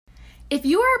If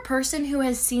you are a person who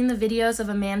has seen the videos of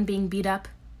a man being beat up,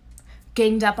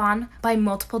 ganged up on by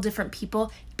multiple different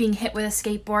people, being hit with a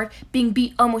skateboard, being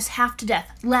beat almost half to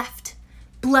death, left,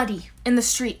 bloody in the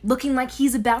street, looking like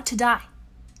he's about to die.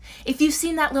 If you've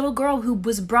seen that little girl who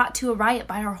was brought to a riot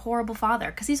by her horrible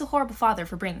father, because he's a horrible father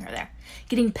for bringing her there,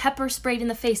 getting pepper sprayed in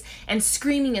the face and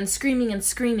screaming and screaming and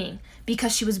screaming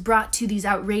because she was brought to these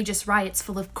outrageous riots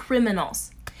full of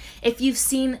criminals. If you've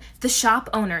seen the shop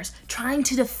owners trying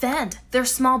to defend their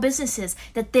small businesses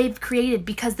that they've created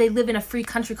because they live in a free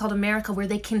country called America where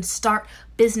they can start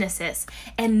businesses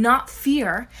and not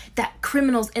fear that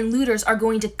criminals and looters are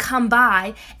going to come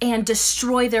by and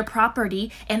destroy their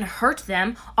property and hurt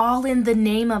them, all in the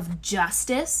name of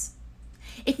justice.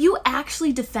 If you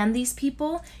actually defend these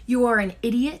people, you are an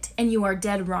idiot and you are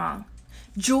dead wrong.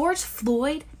 George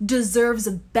Floyd deserves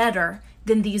better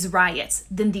than these riots,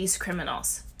 than these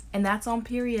criminals. And that's on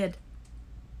period.